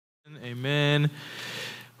Amen.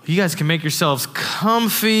 You guys can make yourselves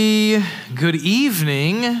comfy. Good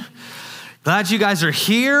evening. Glad you guys are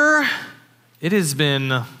here. It has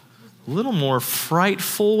been a little more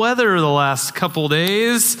frightful weather the last couple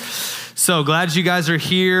days. So glad you guys are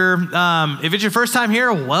here. If it's your first time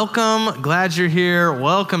here, welcome. Glad you're here.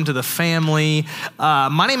 Welcome to the family.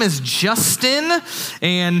 My name is Justin,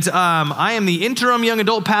 and I am the interim young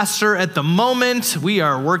adult pastor at the moment. We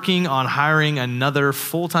are working on hiring another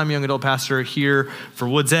full-time young adult pastor here for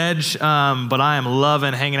Woods Edge, but I am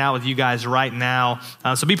loving hanging out with you guys right now.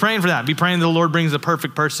 So be praying for that. Be praying that the Lord brings the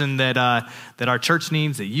perfect person that our church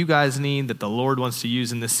needs, that you guys need, that the Lord wants to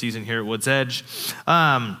use in this season here at Woods Edge.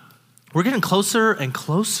 We're getting closer and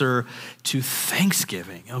closer to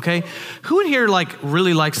Thanksgiving, okay? Who in here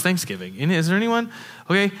really likes Thanksgiving? Is there anyone?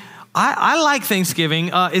 Okay, I like Thanksgiving.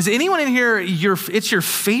 Is anyone in here, it's your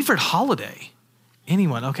favorite holiday?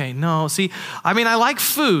 Anyone? Okay, no. See, I like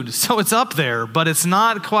food, so it's up there, but it's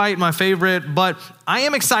not quite my favorite. But I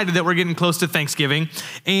am excited that we're getting close to Thanksgiving.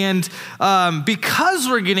 And because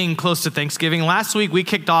we're getting close to Thanksgiving, last week we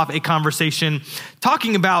kicked off a conversation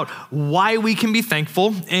talking about why we can be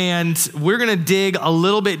thankful. And we're going to dig a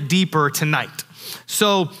little bit deeper tonight.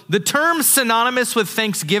 So the term synonymous with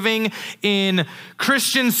Thanksgiving in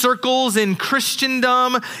Christian circles, in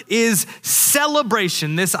Christendom, is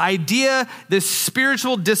celebration. This idea, this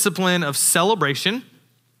spiritual discipline of celebration.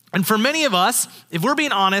 And for many of us, if we're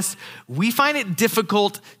being honest, we find it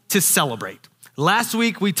difficult to celebrate. Last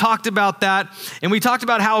week we talked about that, and we talked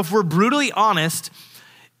about how if we're brutally honest,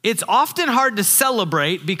 it's often hard to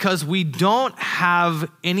celebrate because we don't have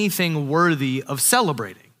anything worthy of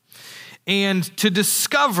celebrating. And to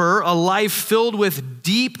discover a life filled with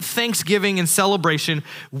deep thanksgiving and celebration,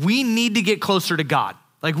 we need to get closer to God.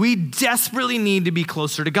 We desperately need to be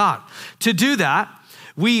closer to God. To do that,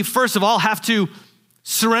 we first of all have to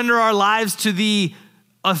surrender our lives to the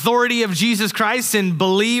authority of Jesus Christ and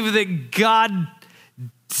believe that God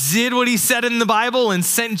did what he said in the Bible and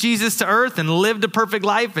sent Jesus to earth and lived a perfect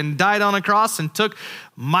life and died on a cross and took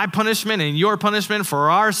my punishment and your punishment for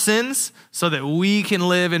our sins so that we can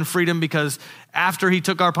live in freedom, because after he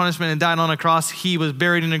took our punishment and died on a cross, he was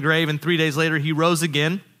buried in a grave, and 3 days later he rose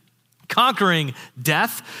again, conquering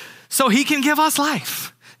death so he can give us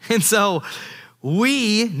life. And so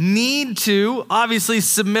we need to obviously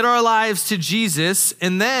submit our lives to Jesus,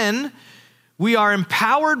 and then we are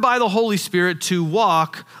empowered by the Holy Spirit to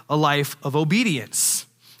walk a life of obedience.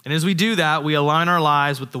 And as we do that, we align our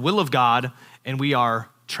lives with the will of God, and we are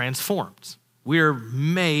transformed. We're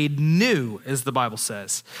made new, as the Bible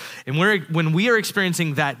says. And when we are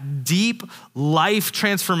experiencing that deep life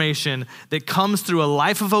transformation that comes through a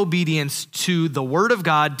life of obedience to the Word of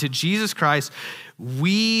God, to Jesus Christ,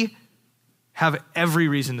 we have every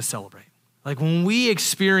reason to celebrate. When we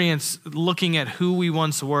experience looking at who we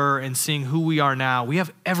once were and seeing who we are now, we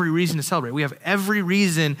have every reason to celebrate. We have every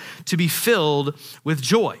reason to be filled with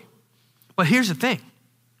joy. But here's the thing.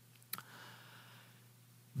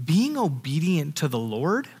 Being obedient to the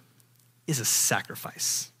Lord is a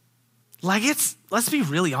sacrifice. Let's be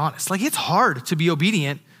really honest. It's hard to be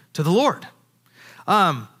obedient to the Lord.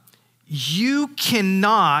 You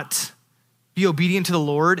cannot be obedient to the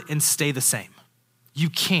Lord and stay the same. You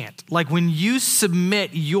can't. When you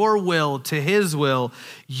submit your will to his will,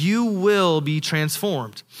 you will be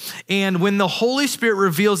transformed. And when the Holy Spirit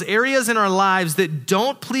reveals areas in our lives that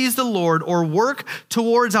don't please the Lord or work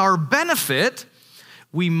towards our benefit,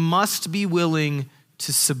 we must be willing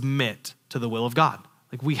to submit to the will of God.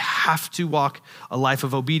 We have to walk a life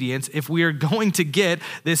of obedience if we are going to get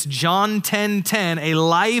this John 10:10, a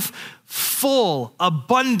life full,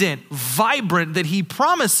 abundant, vibrant that he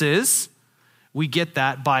promises. We get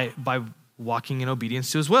that by walking in obedience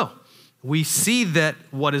to his will. We see that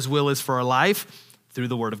what his will is for our life through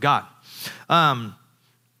the Word of God. To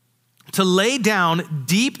lay down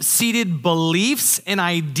deep-seated beliefs and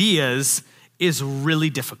ideas is really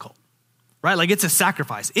difficult, right? It's a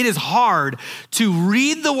sacrifice. It is hard to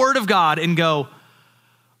read the Word of God and go,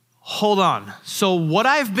 hold on. So what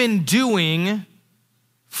I've been doing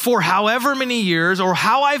for however many years, or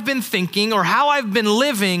how I've been thinking, or how I've been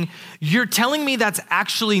living, you're telling me that's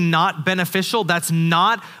actually not beneficial. That's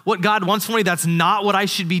not what God wants for me. That's not what I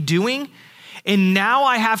should be doing. And now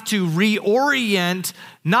I have to reorient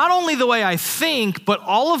not only the way I think, but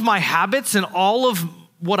all of my habits and all of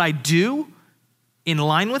what I do in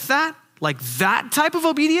line with that. That type of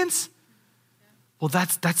obedience. Well,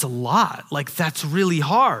 that's a lot. That's really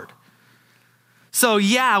hard. So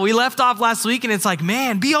yeah, we left off last week and it's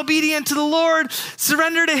man, be obedient to the Lord,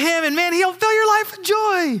 surrender to him, and man, he'll fill your life with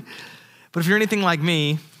joy. But if you're anything like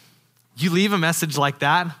me, you leave a message like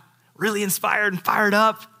that really inspired and fired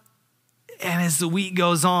up. And as the week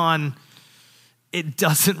goes on, it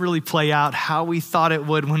doesn't really play out how we thought it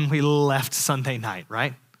would when we left Sunday night,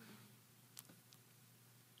 right?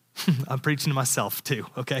 I'm preaching to myself too,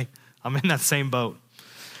 okay? I'm in that same boat.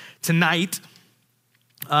 Tonight,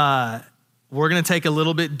 we're going to take a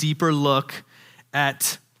little bit deeper look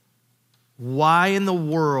at why in the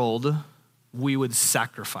world we would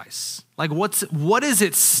sacrifice. Like what is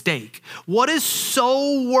at stake? What is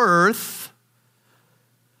so worth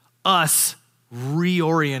us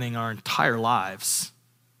reorienting our entire lives?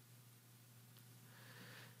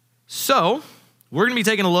 So, we're going to be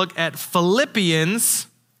taking a look at Philippians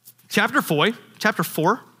chapter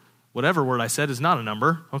 4, whatever word I said is not a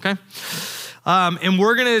number, okay? And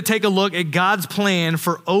we're going to take a look at God's plan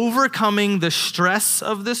for overcoming the stress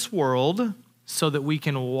of this world so that we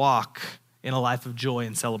can walk in a life of joy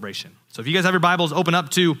and celebration. So if you guys have your Bibles, open up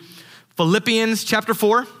to Philippians chapter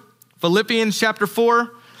 4. Philippians chapter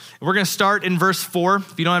 4. We're going to start in verse 4.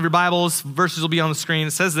 If you don't have your Bibles, verses will be on the screen.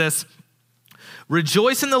 It says this: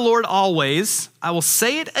 "Rejoice in the Lord always. I will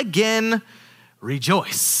say it again,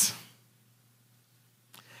 rejoice."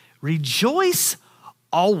 Rejoice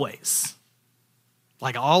always.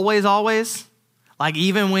 Like always, always? Like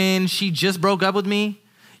even when she just broke up with me?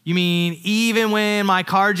 You mean even when my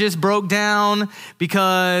car just broke down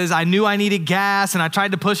because I knew I needed gas and I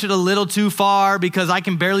tried to push it a little too far because I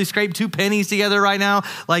can barely scrape 2 pennies together right now?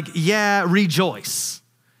 Like, yeah, rejoice.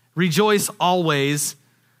 Rejoice always.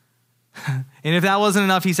 And if that wasn't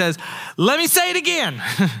enough, he says, let me say it again.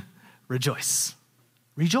 Rejoice.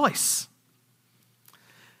 Rejoice.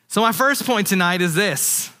 So my first point tonight is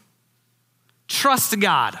this: trust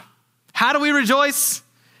God. How do we rejoice?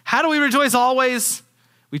 How do we rejoice always?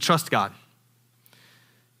 We trust God.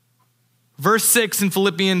 Verse 6 in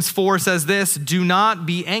Philippians 4 says this: do not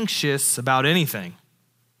be anxious about anything.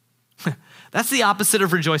 That's the opposite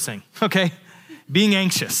of rejoicing, okay? Being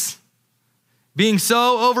anxious. Being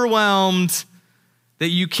so overwhelmed that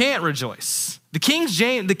you can't rejoice. The King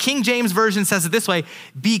James Version says it this way: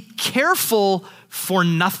 be careful for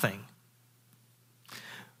nothing.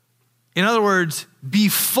 In other words, be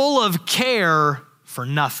full of care for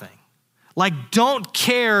nothing. Like, don't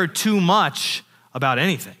care too much about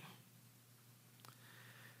anything.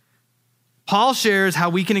 Paul shares how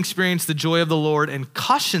we can experience the joy of the Lord and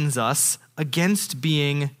cautions us against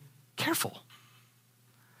being careful.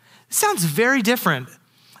 It sounds very different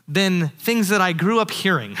than things that I grew up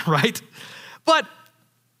hearing, right? But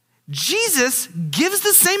Jesus gives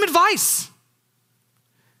the same advice.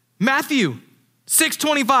 Matthew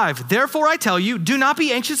 6:25, therefore I tell you, do not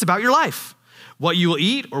be anxious about your life, what you will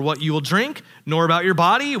eat or what you will drink, nor about your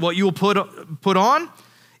body, what you will put on.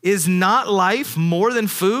 Is not life more than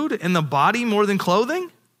food and the body more than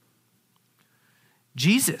clothing?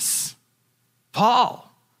 Jesus,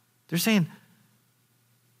 Paul, they're saying,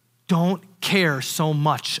 don't care so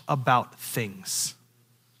much about things.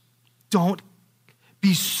 Don't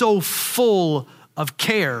be so full of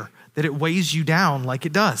care that it weighs you down like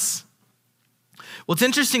it does. What's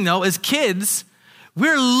interesting though, as kids,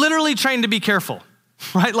 we're literally trained to be careful,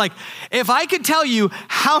 right? Like if I could tell you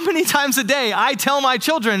how many times a day I tell my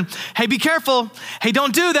children, hey, be careful. Hey,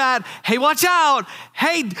 don't do that. Hey, watch out.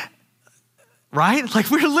 Hey, right? Like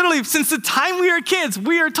we're literally, since the time we were kids,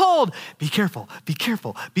 we are told, be careful, be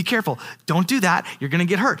careful, be careful. Don't do that. You're going to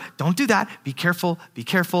get hurt. Don't do that. Be careful,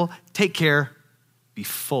 take care, be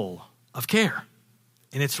full of care.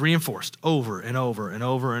 And it's reinforced over and over and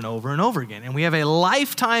over and over and over again. And we have a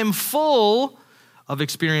lifetime full of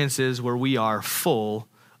experiences where we are full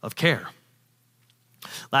of care.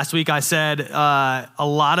 Last week I said a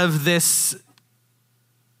lot of this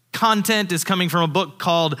content is coming from a book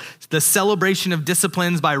called The Celebration of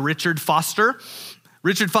Disciplines by Richard Foster.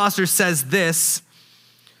 Richard Foster says this: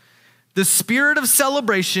 the spirit of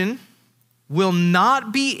celebration will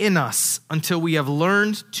not be in us until we have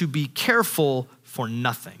learned to be careful for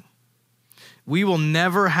nothing. We will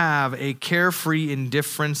never have a carefree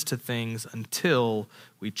indifference to things until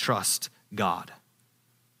we trust God.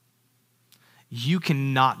 You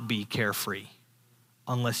cannot be carefree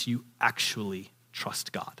unless you actually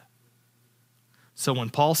trust God. So when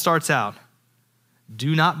Paul starts out,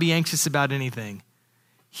 do not be anxious about anything,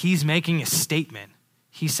 he's making a statement.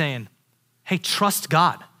 He's saying, hey, trust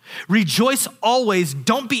God. Rejoice always.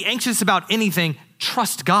 Don't be anxious about anything.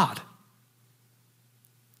 Trust God.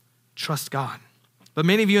 Trust God. But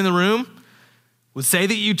many of you in the room would say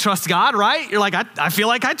that you trust God, right? You're like, I feel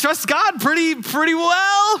like I trust God pretty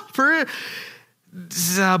well.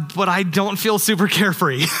 But I don't feel super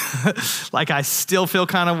carefree. Like I still feel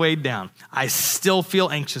kind of weighed down. I still feel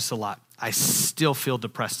anxious a lot. I still feel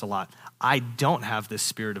depressed a lot. I don't have this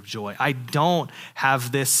spirit of joy. I don't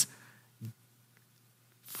have this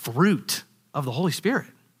fruit of the Holy Spirit.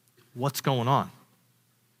 What's going on?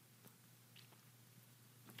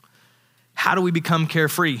 How do we become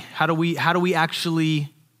carefree? How do we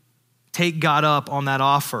actually take God up on that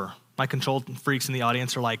offer? My control freaks in the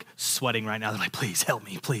audience are like sweating right now. They're like, please help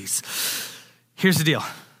me, please. Here's the deal.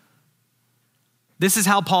 This is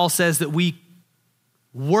how Paul says that we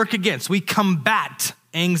we combat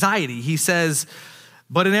anxiety. He says,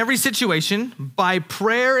 but in every situation, by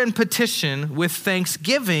prayer and petition with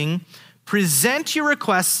thanksgiving, present your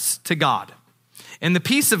requests to God. And the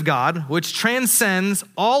peace of God, which transcends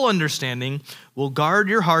all understanding, will guard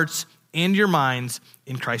your hearts and your minds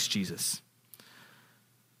in Christ Jesus.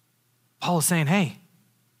 Paul is saying, hey,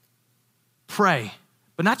 pray,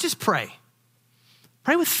 but not just pray.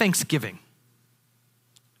 Pray with thanksgiving.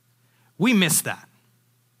 We miss that.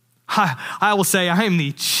 I will say I am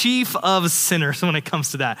the chief of sinners when it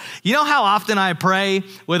comes to that. You know how often I pray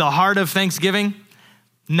with a heart of thanksgiving?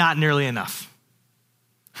 Not nearly enough.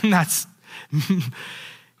 That's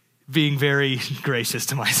being very gracious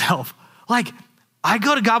to myself. Like, I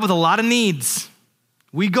go to God with a lot of needs.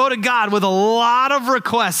 We go to God with a lot of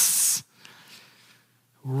requests.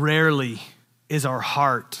 Rarely is our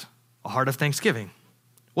heart a heart of thanksgiving.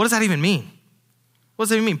 What does that even mean? What does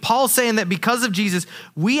that even mean? Paul's saying that because of Jesus,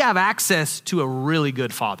 we have access to a really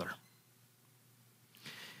good Father.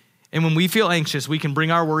 And when we feel anxious, we can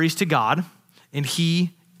bring our worries to God, and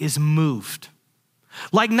he is moved.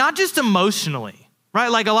 Like, not just emotionally, right?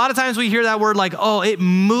 Like, a lot of times we hear that word like, oh, it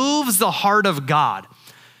moves the heart of God.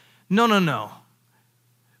 No.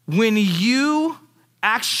 When you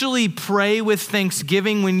actually pray with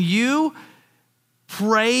thanksgiving, when you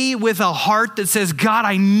pray with a heart that says, God,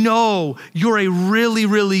 I know you're a really,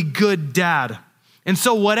 really good dad. And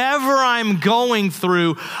so whatever I'm going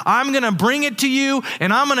through, I'm going to bring it to you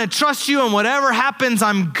and I'm going to trust you, and whatever happens,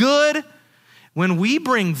 I'm good. When we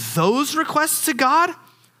bring those requests to God,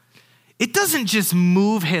 it doesn't just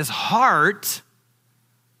move his heart.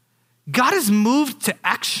 God is moved to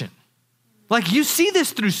action. Like, you see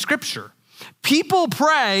this through Scripture. People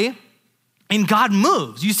pray and God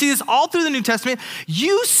moves. You see this all through the New Testament.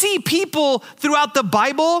 You see people throughout the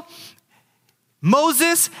Bible,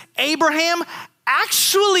 Moses, Abraham,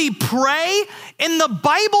 actually pray, and the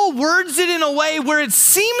Bible words it in a way where it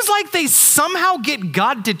seems like they somehow get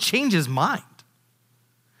God to change his mind.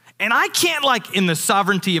 And I can't, like, in the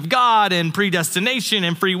sovereignty of God and predestination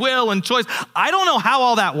and free will and choice, I don't know how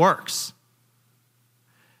all that works.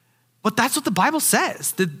 But that's what the Bible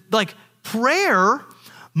says. That, like, prayer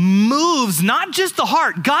moves not just the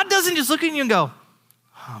heart. God doesn't just look at you and go,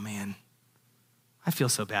 oh man, I feel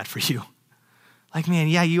so bad for you. Like, man,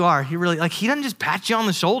 yeah, you are. He really, like, he doesn't just pat you on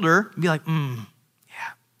the shoulder and be like, yeah,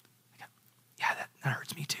 that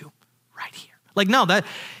hurts me too, right here. Like, no, that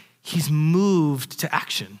he's moved to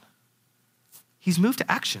action. He's moved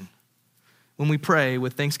to action when we pray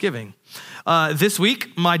with thanksgiving. This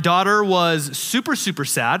week, my daughter was super, super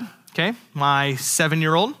sad, okay? My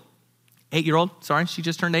 8-year-old, sorry, she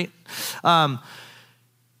just turned 8.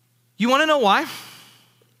 You wanna know why?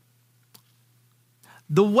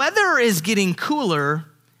 The weather is getting cooler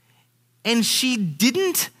and she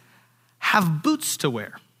didn't have boots to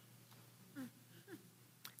wear.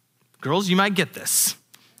 Girls, you might get this.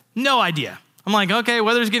 No idea. I'm like, okay,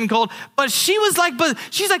 weather's getting cold. But she's like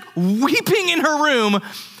weeping in her room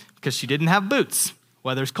because she didn't have boots.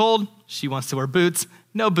 Weather's cold, she wants to wear boots.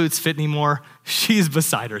 No boots fit anymore. She's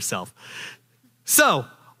beside herself. So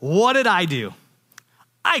what did I do?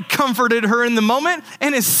 I comforted her in the moment,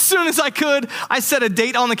 and as soon as I could, I set a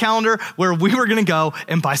date on the calendar where we were gonna go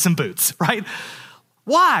and buy some boots, right?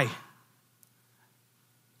 Why?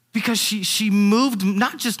 Because she moved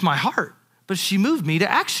not just my heart, but she moved me to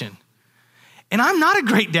action. And I'm not a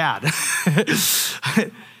great dad.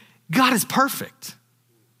 God is perfect.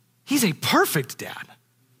 He's a perfect dad.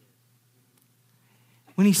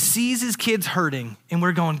 When he sees his kids hurting and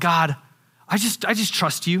we're going, God, I just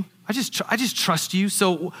trust you. I just trust you.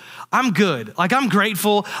 So I'm good. Like, I'm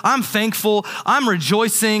grateful. I'm thankful. I'm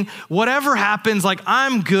rejoicing. Whatever happens, like,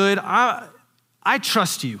 I'm good. I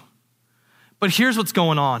trust you. But here's what's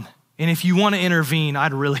going on. And if you want to intervene,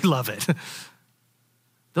 I'd really love it.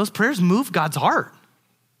 Those prayers move God's heart.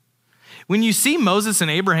 When you see Moses and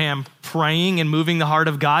Abraham praying and moving the heart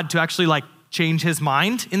of God to actually, like, change his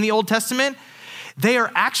mind in the Old Testament, they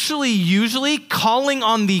are actually usually calling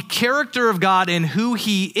on the character of God and who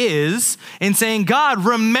he is and saying, God,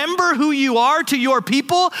 remember who you are to your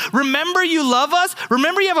people. Remember you love us.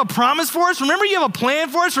 Remember you have a promise for us. Remember you have a plan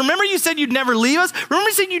for us. Remember you said you'd never leave us. Remember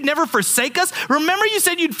you said you'd never forsake us. Remember you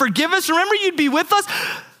said you'd forgive us. Remember you'd be with us.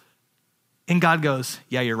 And God goes,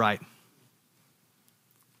 yeah, you're right.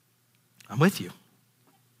 I'm with you.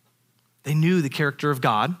 They knew the character of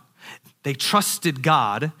God. They trusted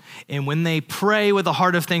God, and when they pray with a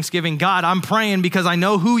heart of thanksgiving, God, I'm praying because I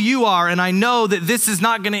know who you are, and I know that this is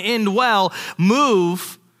not going to end well.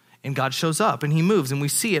 Move, and God shows up, and he moves, and we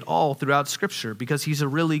see it all throughout Scripture because he's a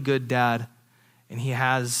really good dad, and he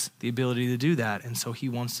has the ability to do that, and so he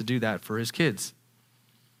wants to do that for his kids.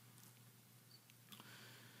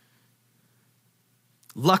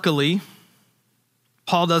 Luckily,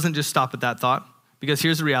 Paul doesn't just stop at that thought, because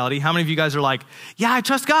here's the reality. How many of you guys are like, yeah, I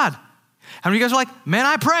trust God? How many of you guys are like, man,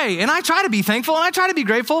 I pray, and I try to be thankful, and I try to be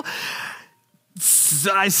grateful.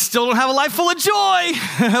 I still don't have a life full of joy.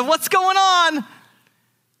 What's going on?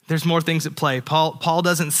 There's more things at play. Paul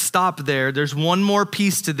doesn't stop there. There's one more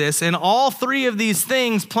piece to this, and all three of these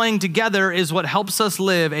things playing together is what helps us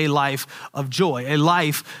live a life of joy, a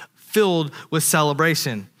life filled with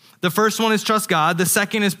celebration. The first one is trust God. The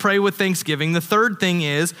second is pray with thanksgiving. The third thing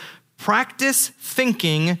is practice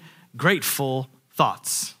thinking grateful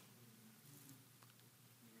thoughts.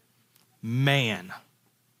 Man,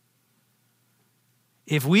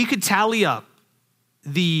 if we could tally up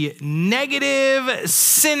the negative,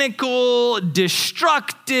 cynical,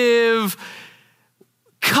 destructive,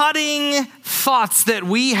 cutting thoughts that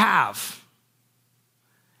we have,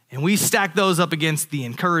 and we stack those up against the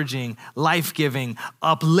encouraging, life-giving,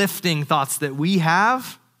 uplifting thoughts that we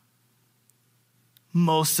have,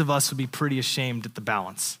 most of us would be pretty ashamed at the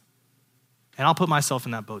balance. And I'll put myself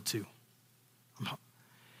in that boat too.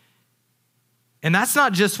 And that's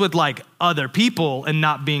not just with like other people and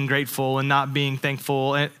not being grateful and not being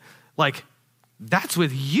thankful. And like that's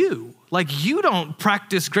with you. Like you don't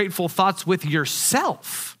practice grateful thoughts with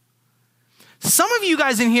yourself. Some of you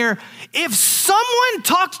guys in here, if someone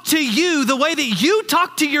talked to you the way that you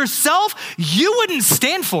talk to yourself, you wouldn't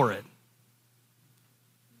stand for it.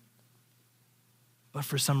 But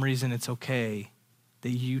for some reason, it's okay that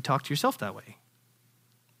you talk to yourself that way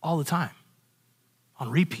all the time, on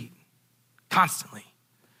repeat. Constantly.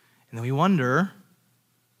 And then we wonder,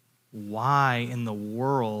 why in the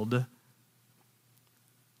world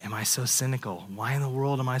am I so cynical? Why in the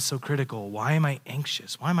world am I so critical? Why am I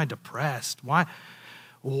anxious? Why am I depressed? Why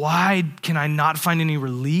can I not find any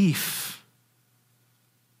relief?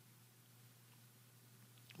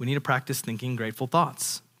 We need to practice thinking grateful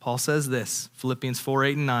thoughts. Paul says this, Philippians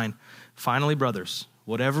 4:8-9. Finally, brothers,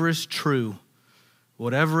 whatever is true,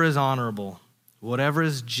 whatever is honorable, whatever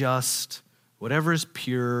is just, whatever is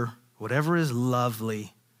pure, whatever is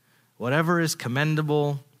lovely, whatever is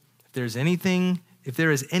commendable, if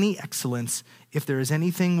there is any excellence, if there is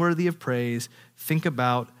anything worthy of praise, think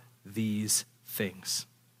about these things.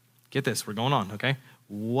 Get this, we're going on, okay?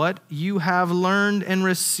 What you have learned and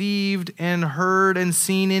received and heard and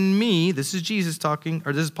seen in me, this is Jesus talking,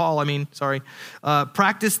 or this is Paul,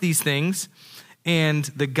 practice these things, and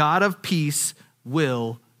the God of peace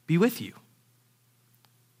will be with you.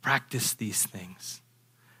 Practice these things.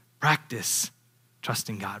 Practice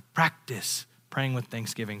trusting God. Practice praying with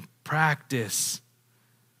thanksgiving. Practice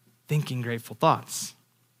thinking grateful thoughts.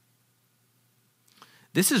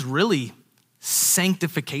 This is really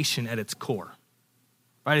sanctification at its core,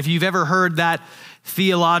 right? If you've ever heard that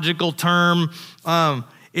theological term,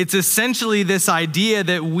 it's essentially this idea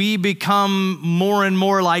that we become more and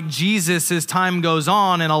more like Jesus as time goes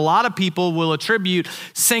on, and a lot of people will attribute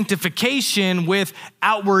sanctification with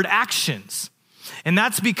outward actions. And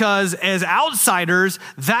that's because as outsiders,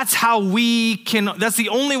 that's the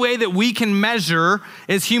only way that we can measure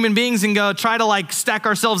as human beings and go try to like stack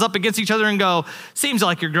ourselves up against each other and go, seems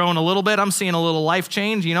like you're growing a little bit. I'm seeing a little life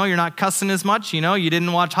change. You're not cussing as much. You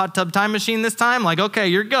didn't watch Hot Tub Time Machine this time. Like, okay,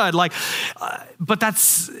 you're good. Like, but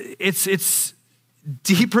it's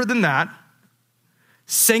deeper than that.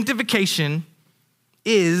 Sanctification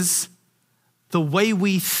is the way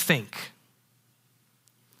we think.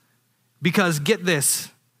 Because get this,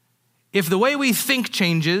 if the way we think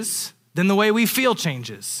changes, then the way we feel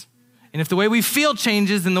changes. And if the way we feel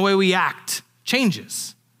changes, then the way we act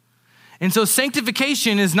changes. And so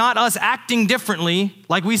sanctification is not us acting differently.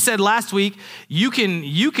 Like we said last week, you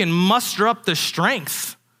can muster up the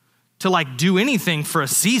strength to like do anything for a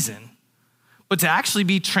season. But to actually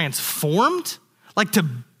be transformed, like to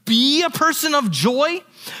be a person of joy,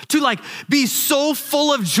 to like be so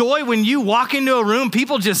full of joy when you walk into a room,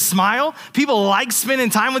 people just smile. People like spending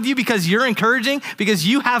time with you because you're encouraging, because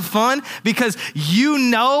you have fun, because you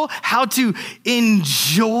know how to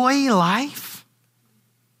enjoy life.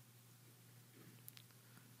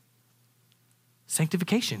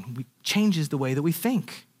 Sanctification changes the way that we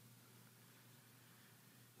think.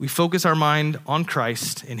 We focus our mind on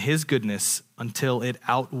Christ and his goodness until it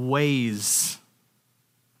outweighs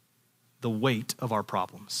the weight of our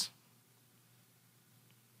problems.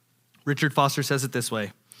 Richard Foster says it this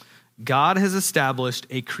way: God has established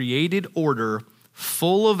a created order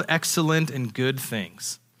full of excellent and good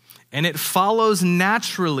things, and it follows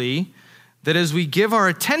naturally that as we give our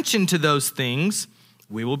attention to those things,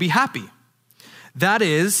 we will be happy. That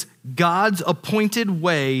is God's appointed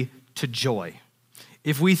way to joy.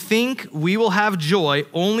 If we think we will have joy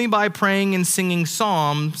only by praying and singing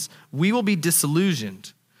psalms, we will be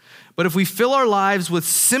disillusioned. But if we fill our lives with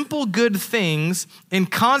simple good things and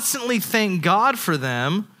constantly thank God for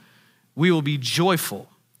them, we will be joyful.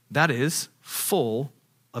 That is, full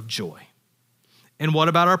of joy. And what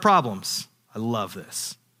about our problems? I love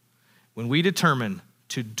this. When we determine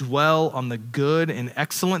to dwell on the good and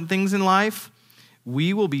excellent things in life,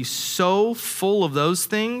 we will be so full of those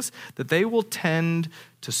things that they will tend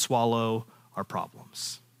to swallow our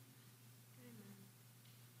problems.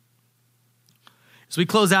 As we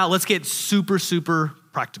close out, let's get super, super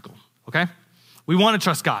practical, okay? We want to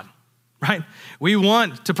trust God, right? We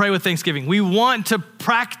want to pray with thanksgiving. We want to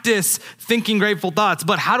practice thinking grateful thoughts,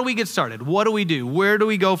 but how do we get started? What do we do? Where do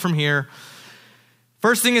we go from here?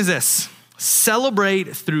 First thing is this: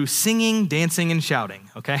 celebrate through singing, dancing, and shouting,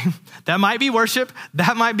 okay? That might be worship.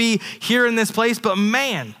 That might be here in this place, but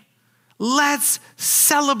man, let's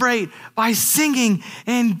celebrate by singing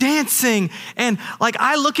and dancing. And like,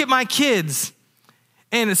 I look at my kids.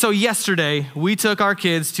 And so yesterday, we took our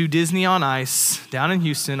kids to Disney on Ice down in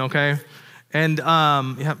Houston, okay? And,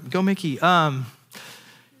 yeah, go Mickey. And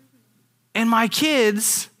my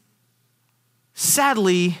kids,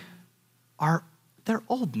 sadly, they're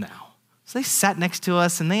old now. So they sat next to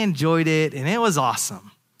us and they enjoyed it and it was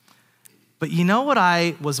awesome. But you know what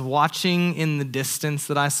I was watching in the distance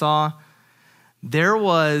that I saw? There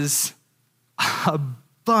was a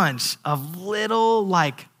bunch of little,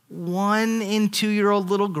 like, 1 and 2-year-old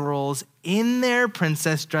little girls in their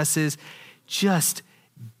princess dresses, just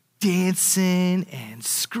dancing and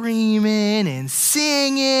screaming and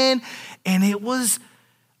singing. And it was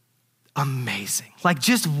amazing. Like,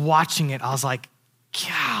 just watching it, I was like,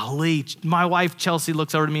 golly. My wife, Chelsea,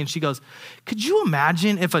 looks over to me and she goes, could you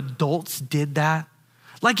imagine if adults did that?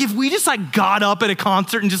 Like, if we just like got up at a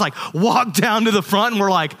concert and just like walked down to the front and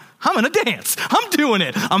we're like, I'm gonna dance. I'm doing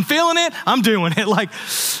it. I'm feeling it. I'm doing it. Like,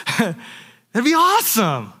 that'd be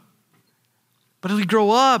awesome. But as we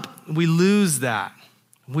grow up, we lose that.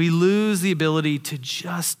 We lose the ability to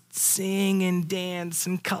just sing and dance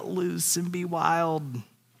and cut loose and be wild.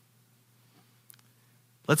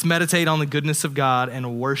 Let's meditate on the goodness of God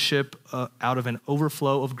and worship out of an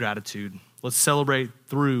overflow of gratitude. Let's celebrate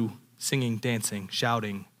through singing, dancing,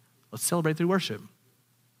 shouting. Let's celebrate through worship.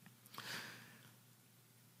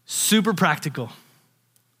 Super practical.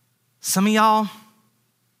 Some of y'all,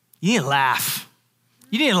 you need to laugh.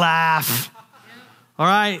 You need to laugh. All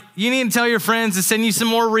right? You need to tell your friends to send you some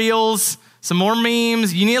more reels, some more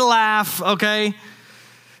memes. You need to laugh, okay?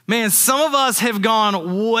 Man, some of us have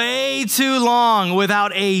gone way too long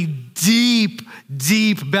without a deep,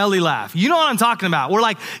 deep belly laugh. You know what I'm talking about. We're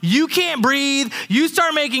like, you can't breathe. You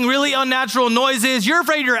start making really unnatural noises. You're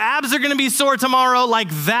afraid your abs are going to be sore tomorrow. Like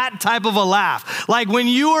that type of a laugh. Like when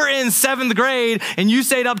you were in 7th grade and you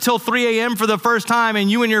stayed up till 3 a.m. for the first time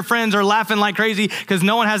and you and your friends are laughing like crazy because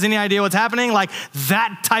no one has any idea what's happening. Like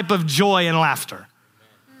that type of joy and laughter.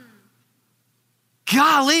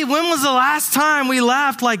 Golly, when was the last time we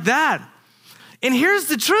laughed like that? And here's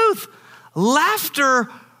the truth. Laughter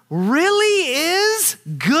really is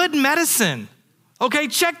good medicine. Okay,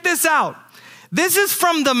 check this out. This is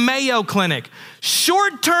from the Mayo Clinic.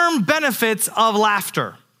 Short-term benefits of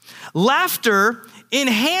laughter. Laughter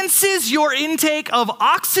enhances your intake of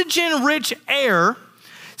oxygen-rich air,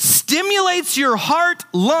 stimulates your heart,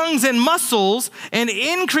 lungs, and muscles, and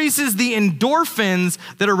increases the endorphins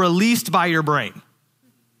that are released by your brain.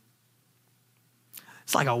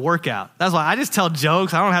 It's like a workout. That's why I just tell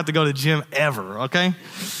jokes. I don't have to go to the gym ever, okay?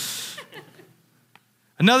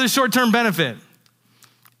 Another short-term benefit.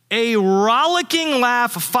 A rollicking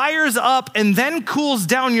laugh fires up and then cools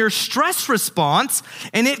down your stress response,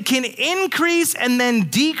 and it can increase and then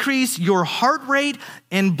decrease your heart rate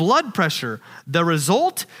and blood pressure. The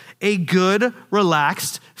result, a good,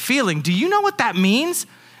 relaxed feeling. Do you know what that means?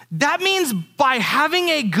 That means by having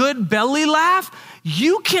a good belly laugh,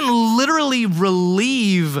 you can literally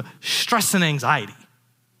relieve stress and anxiety.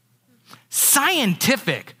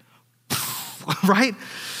 Scientific, right?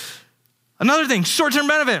 Another thing, short-term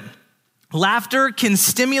benefit. Laughter can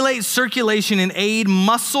stimulate circulation and aid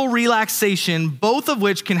muscle relaxation, both of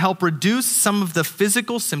which can help reduce some of the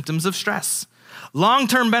physical symptoms of stress.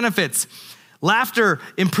 Long-term benefits. Laughter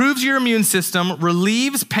improves your immune system,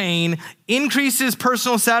 relieves pain, increases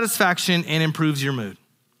personal satisfaction, and improves your mood.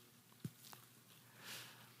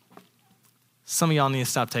 Some of y'all need to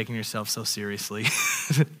stop taking yourself so seriously.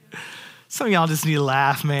 Some of y'all just need to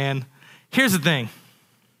laugh, man. Here's the thing.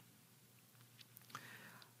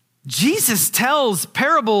 Jesus tells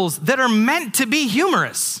parables that are meant to be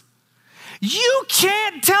humorous. You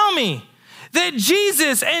can't tell me that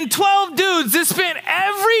Jesus and 12 dudes that spent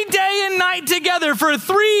every day and night together for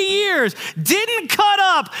 3 years didn't cut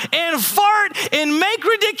up and fart and make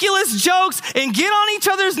ridiculous jokes and get on each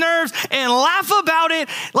other's nerves and laugh about it.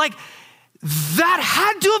 Like, that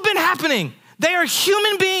had to have been happening. They are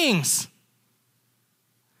human beings.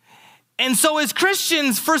 And so as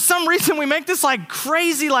Christians, for some reason, we make this like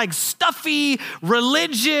crazy, like stuffy,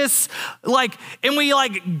 religious, like, and we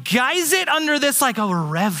like guise it under this like, oh, we're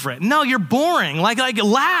reverent. No, you're boring. Like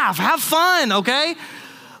laugh, have fun, okay?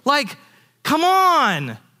 Like, come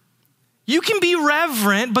on. You can be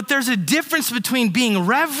reverent, but there's a difference between being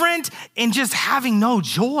reverent and just having no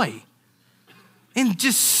joy. And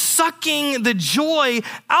just sucking the joy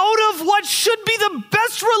out of what should be the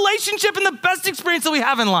best relationship and the best experience that we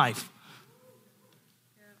have in life.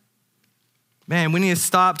 Man, we need to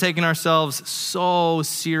stop taking ourselves so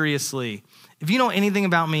seriously. If you know anything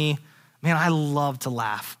about me, man, I love to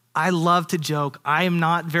laugh. I love to joke. I am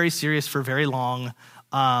not very serious for very long.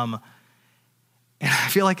 And I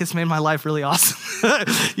feel like it's made my life really awesome.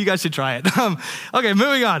 You guys should try it. Okay,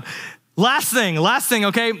 moving on. Last thing,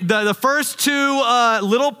 okay? The first two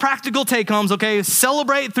little practical take-homes, okay?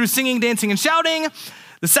 Celebrate through singing, dancing, and shouting.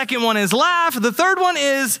 The second one is laugh. The third one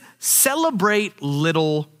is celebrate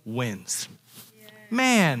little wins.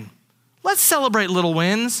 Man, let's celebrate little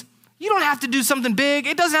wins. You don't have to do something big.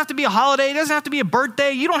 It doesn't have to be a holiday. It doesn't have to be a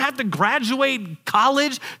birthday. You don't have to graduate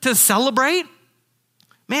college to celebrate.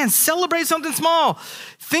 Man, celebrate something small.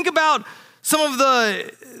 Think about some of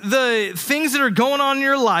the things that are going on in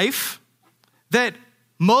your life that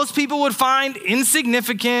most people would find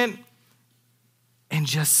insignificant, and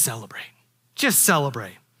just celebrate. Just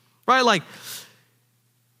celebrate, right? Like,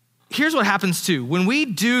 here's what happens too. When we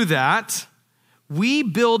do that, we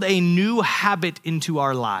build a new habit into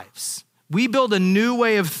our lives. We build a new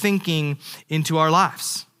way of thinking into our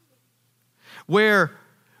lives, where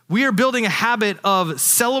we are building a habit of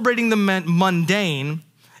celebrating the mundane.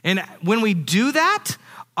 And when we do that,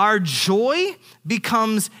 our joy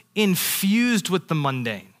becomes infused with the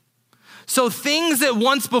mundane. So things that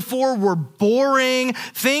once before were boring,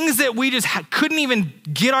 things that we just couldn't even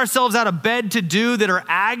get ourselves out of bed to do, that are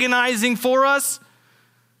agonizing for us,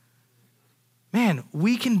 man,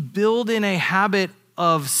 we can build in a habit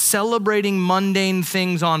of celebrating mundane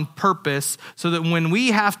things on purpose, so that when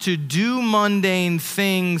we have to do mundane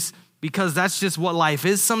things, because that's just what life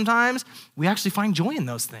is sometimes, we actually find joy in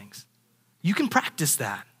those things. You can practice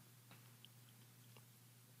that.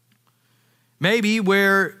 Maybe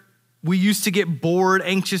where we used to get bored,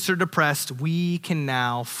 anxious, or depressed, we can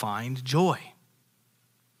now find joy.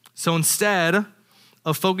 So instead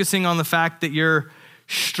of focusing on the fact that you're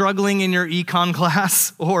struggling in your econ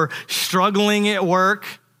class or struggling at work,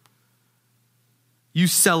 you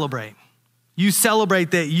celebrate. You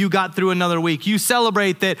celebrate that you got through another week. You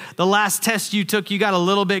celebrate that the last test you took, you got a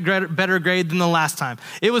little bit better grade than the last time.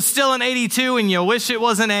 It was still an 82 and you wish it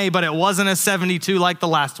was an A, but it wasn't a 72 like the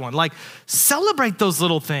last one. Like, celebrate those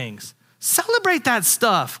little things. Celebrate that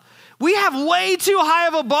stuff. We have way too high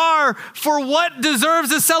of a bar for what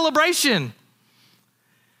deserves a celebration.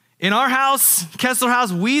 In our house, Kessler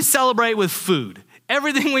house, we celebrate with food.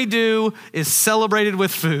 Everything we do is celebrated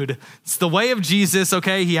with food. It's the way of Jesus,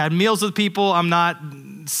 okay? He had meals with people. I'm not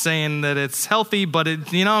saying that it's healthy, but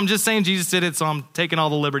I'm just saying Jesus did it, so I'm taking all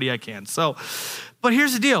the liberty I can. But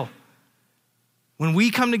here's the deal. When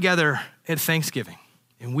we come together at Thanksgiving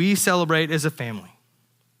and we celebrate as a family,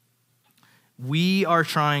 we are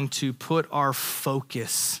trying to put our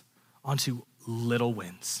focus onto little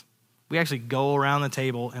wins. We actually go around the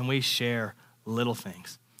table and we share little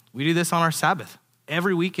things. We do this on our Sabbath.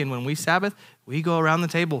 Every weekend when we Sabbath, we go around the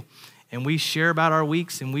table and we share about our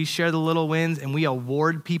weeks and we share the little wins and we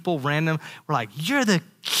award people random. We're like, you're the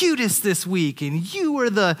cutest this week and you were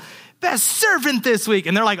the best servant this week.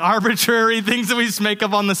 And they're like arbitrary things that we just make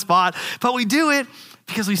up on the spot. But we do it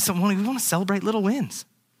because we want to celebrate little wins.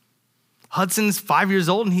 Hudson's 5 years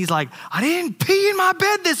old and he's like, I didn't pee in my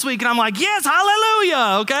bed this week. And I'm like, yes,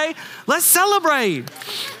 hallelujah, okay? Let's celebrate.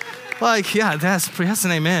 Like, yeah, that's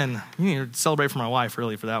an amen. You need to celebrate for my wife,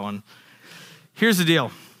 really, for that one. Here's the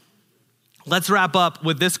deal. Let's wrap up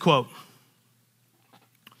with this quote.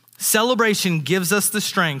 Celebration gives us the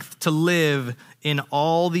strength to live in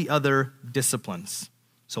all the other disciplines.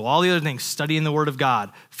 So all the other things, studying the word of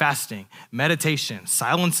God, fasting, meditation,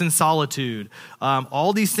 silence and solitude,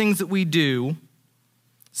 all these things that we do,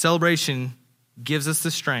 celebration gives us the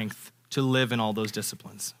strength to live in all those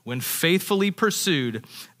disciplines. When faithfully pursued,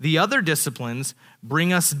 the other disciplines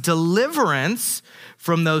bring us deliverance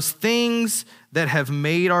from those things that have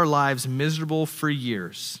made our lives miserable for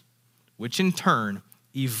years, which in turn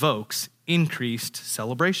evokes increased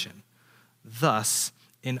celebration. Thus,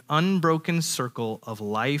 an unbroken circle of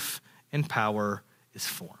life and power is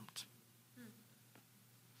formed.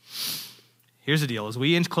 Here's the deal. As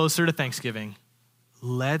we inch closer to Thanksgiving,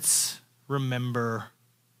 let's remember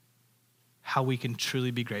how we can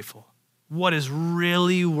truly be grateful. What is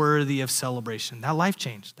really worthy of celebration? That life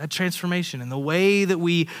change, that transformation. And the way that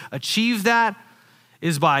we achieve that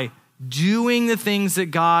is by doing the things that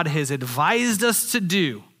God has advised us to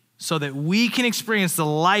do, so that we can experience the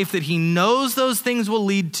life that he knows those things will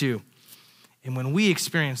lead to. And when we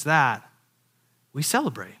experience that, we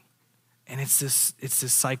celebrate. And it's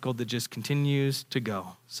this cycle that just continues to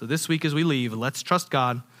go. So this week as we leave, let's trust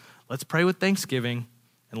God, let's pray with thanksgiving,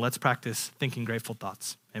 and let's practice thinking grateful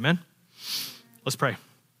thoughts. Amen? Let's pray.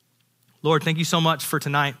 Lord, thank you so much for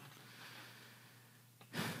tonight.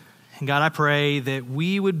 And God, I pray that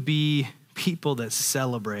we would be people that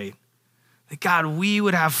celebrate. That God, we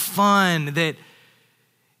would have fun, that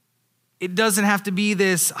it doesn't have to be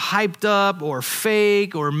this hyped up or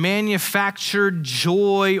fake or manufactured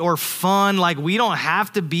joy or fun. Like we don't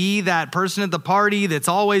have to be that person at the party that's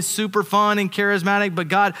always super fun and charismatic, but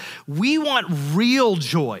God, we want real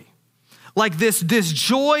joy. Like this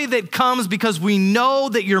joy that comes because we know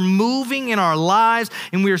that you're moving in our lives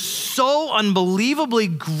and we're so unbelievably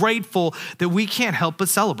grateful that we can't help but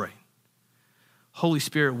celebrate. Holy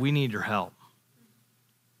Spirit, we need your help.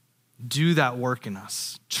 Do that work in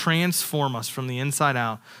us. Transform us from the inside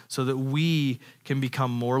out so that we can become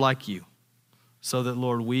more like you. So that,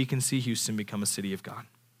 Lord, we can see Houston become a city of God.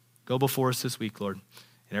 Go before us this week, Lord,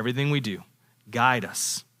 in everything we do. Guide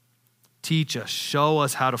us. Teach us. Show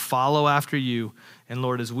us how to follow after you. And,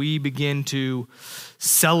 Lord, as we begin to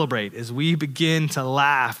celebrate, as we begin to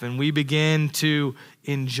laugh, and we begin to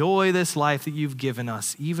enjoy this life that you've given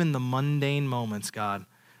us, even the mundane moments, God,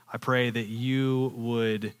 I pray that you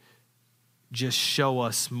would just show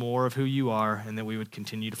us more of who you are and that we would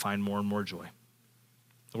continue to find more and more joy.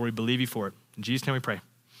 Lord, we believe you for it. In Jesus' name we pray.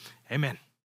 Amen.